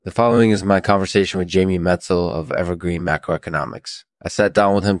The following is my conversation with Jamie Metzl of Evergreen Macroeconomics. I sat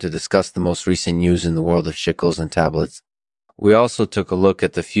down with him to discuss the most recent news in the world of chicles and tablets. We also took a look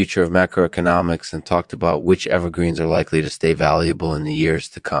at the future of macroeconomics and talked about which evergreens are likely to stay valuable in the years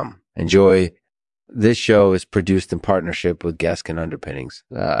to come. Enjoy. This show is produced in partnership with Gaskin Underpinnings.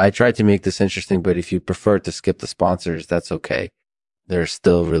 I tried to make this interesting, but if you prefer to skip the sponsors, that's okay. They're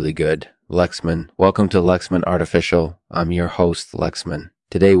still really good. Lexman. Welcome to Lexman Artificial. I'm your host, Lexman.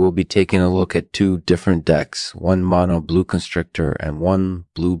 Today we'll be taking a look at two different decks, one mono blue constrictor and one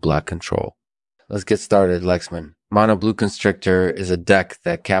blue black control. Let's get started, Lexman. Mono blue constrictor is a deck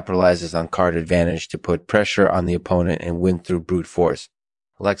that capitalizes on card advantage to put pressure on the opponent and win through brute force.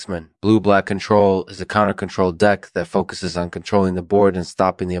 Lexman, blue black control is a counter control deck that focuses on controlling the board and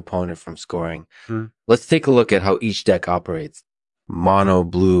stopping the opponent from scoring. Let's take a look at how each deck operates. Mono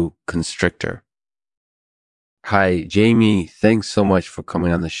blue constrictor. Hi, Jamie. Thanks so much for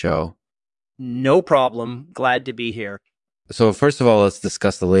coming on the show. No problem. Glad to be here. So first of all, let's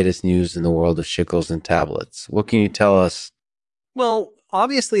discuss the latest news in the world of chicles and tablets. What can you tell us? Well,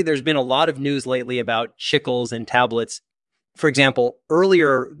 obviously, there's been a lot of news lately about chicles and tablets. For example,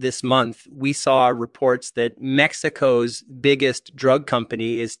 earlier this month, we saw reports that Mexico's biggest drug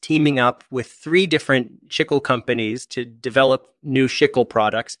company is teaming up with 3 different chicle companies to develop new chicle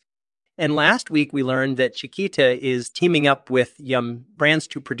products. And last week, we learned that Chiquita is teaming up with Yum Brands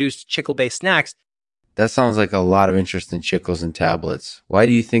to produce chicle-based snacks. That sounds like a lot of interest in chicles and tablets. Why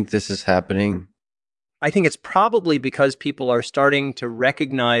do you think this is happening? I think it's probably because people are starting to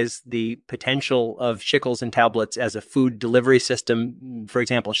recognize the potential of chicles and tablets as a food delivery system. For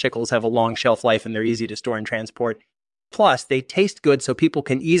example, chicles have a long shelf life and they're easy to store and transport. Plus, they taste good so people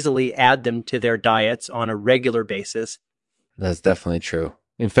can easily add them to their diets on a regular basis. That's definitely true.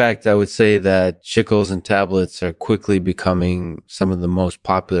 In fact, I would say that chicles and tablets are quickly becoming some of the most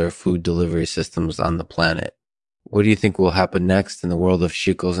popular food delivery systems on the planet. What do you think will happen next in the world of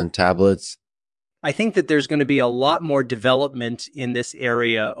chicles and tablets? I think that there's going to be a lot more development in this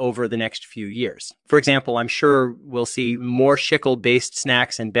area over the next few years. For example, I'm sure we'll see more chicle-based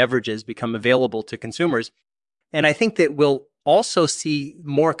snacks and beverages become available to consumers. And I think that we'll also see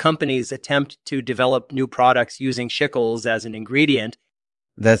more companies attempt to develop new products using chicles as an ingredient.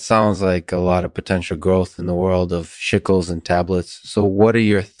 That sounds like a lot of potential growth in the world of chicles and tablets. So what are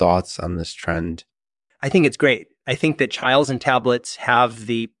your thoughts on this trend? I think it's great. I think that chicles and tablets have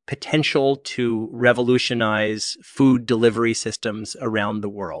the potential to revolutionize food delivery systems around the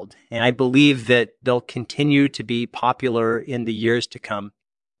world. And I believe that they'll continue to be popular in the years to come.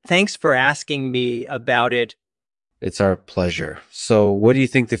 Thanks for asking me about it. It's our pleasure. So what do you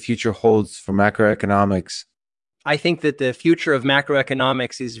think the future holds for macroeconomics? I think that the future of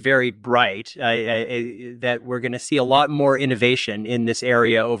macroeconomics is very bright, that we're going to see a lot more innovation in this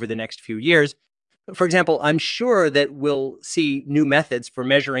area over the next few years. For example, I'm sure that we'll see new methods for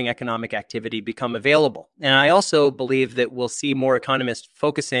measuring economic activity become available. And I also believe that we'll see more economists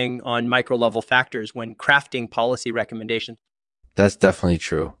focusing on micro-level factors when crafting policy recommendations. That's definitely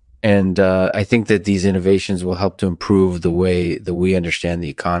true. And I think that these innovations will help to improve the way that we understand the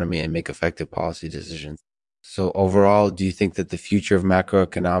economy and make effective policy decisions. So overall, do you think that the future of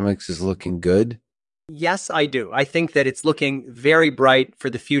macroeconomics is looking good? Yes, I do. I think that it's looking very bright for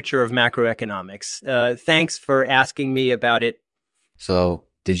the future of macroeconomics. Thanks for asking me about it. So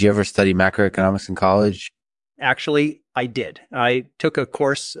did you ever study macroeconomics in college? Actually, I did. I took a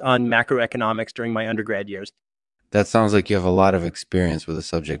course on macroeconomics during my undergrad years. That sounds like you have a lot of experience with the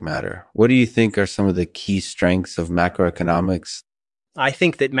subject matter. What do you think are some of the key strengths of macroeconomics? I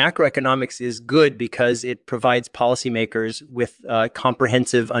think that macroeconomics is good because it provides policymakers with a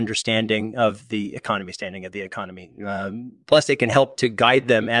comprehensive understanding of the economy, standing of the economy. Plus, it can help to guide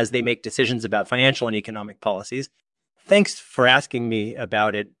them as they make decisions about financial and economic policies. Thanks for asking me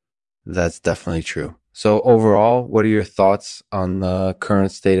about it. That's definitely true. So overall, what are your thoughts on the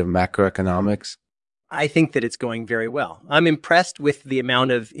current state of macroeconomics? I think that it's going very well. I'm impressed with the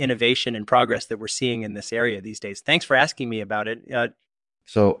amount of innovation and progress that we're seeing in this area these days. Thanks for asking me about it.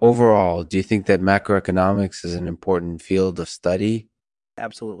 So overall, do you think that macroeconomics is an important field of study?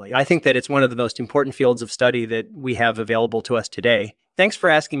 Absolutely. I think that it's one of the most important fields of study that we have available to us today. Thanks for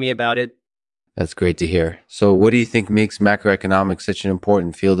asking me about it. That's great to hear. So what do you think makes macroeconomics such an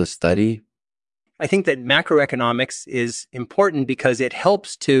important field of study? I think that macroeconomics is important because it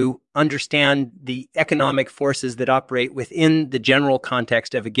helps to understand the economic forces that operate within the general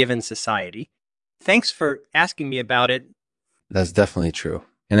context of a given society. Thanks for asking me about it. That's definitely true.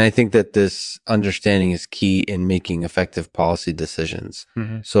 And I think that this understanding is key in making effective policy decisions.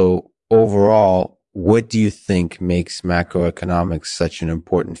 So overall, what do you think makes macroeconomics such an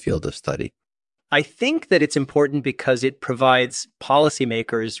important field of study? I think that it's important because it provides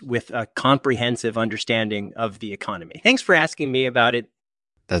policymakers with a comprehensive understanding of the economy. Thanks for asking me about it.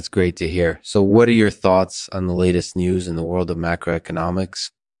 That's great to hear. So, what are your thoughts on the latest news in the world of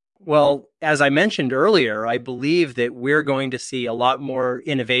macroeconomics? Well, as I mentioned earlier, I believe that we're going to see a lot more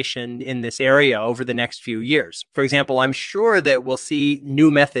innovation in this area over the next few years. For example, I'm sure that we'll see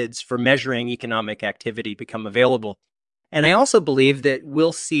new methods for measuring economic activity become available. And I also believe that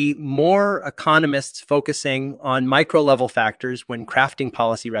we'll see more economists focusing on micro level factors when crafting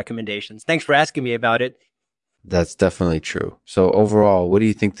policy recommendations. Thanks for asking me about it. That's definitely true. So, overall, what do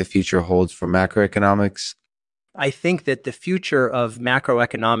you think the future holds for macroeconomics? I think that the future of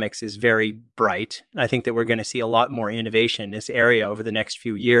macroeconomics is very bright. I think that we're going to see a lot more innovation in this area over the next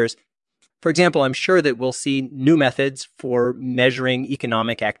few years. For example, I'm sure that we'll see new methods for measuring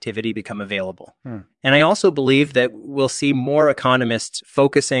economic activity become available. And I also believe that we'll see more economists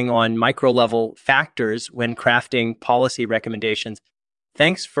focusing on micro level factors when crafting policy recommendations.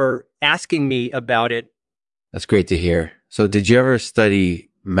 Thanks for asking me about it. That's great to hear. So, did you ever study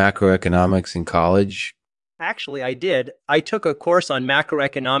macroeconomics in college? Actually, I did. I took a course on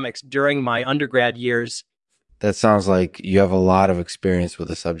macroeconomics during my undergrad years. That sounds like you have a lot of experience with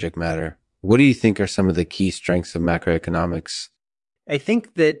the subject matter. What do you think are some of the key strengths of macroeconomics? I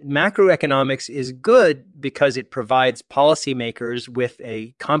think that macroeconomics is good because it provides policymakers with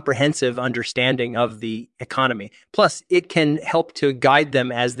a comprehensive understanding of the economy. Plus, it can help to guide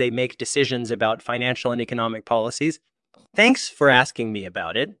them as they make decisions about financial and economic policies. Thanks for asking me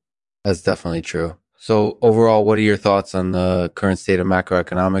about it. That's definitely true. So, overall, what are your thoughts on the current state of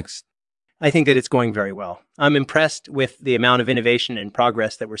macroeconomics? I think that it's going very well. I'm impressed with the amount of innovation and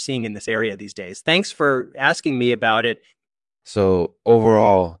progress that we're seeing in this area these days. Thanks for asking me about it. So,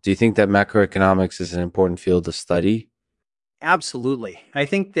 overall, do you think that macroeconomics is an important field of study? Absolutely. I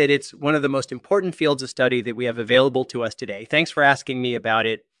think that it's one of the most important fields of study that we have available to us today. Thanks for asking me about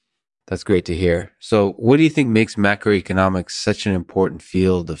it. That's great to hear. So, what do you think makes macroeconomics such an important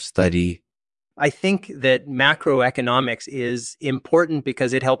field of study? I think that macroeconomics is important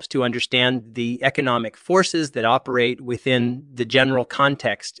because it helps to understand the economic forces that operate within the general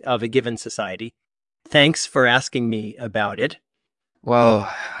context of a given society. Thanks for asking me about it.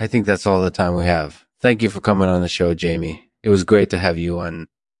 Well, I think that's all the time we have. Thank you for coming on the show, Jamie. It was great to have you on.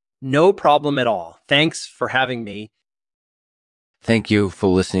 No problem at all. Thanks for having me. Thank you for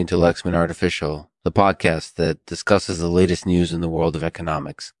listening to Lexman Artificial, the podcast that discusses the latest news in the world of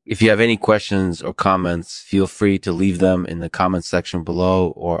economics. If you have any questions or comments, feel free to leave them in the comments section below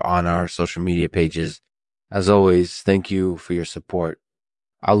or on our social media pages. As always, thank you for your support.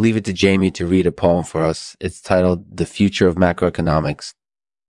 I'll leave it to Jamie to read a poem for us. It's titled The Future of Macroeconomics.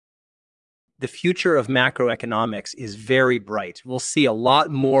 The future of macroeconomics is very bright. We'll see a lot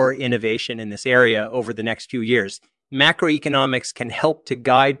more innovation in this area over the next few years. Macroeconomics can help to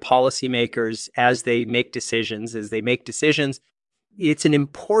guide policymakers as they make decisions. It's an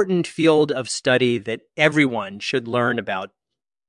important field of study that everyone should learn about.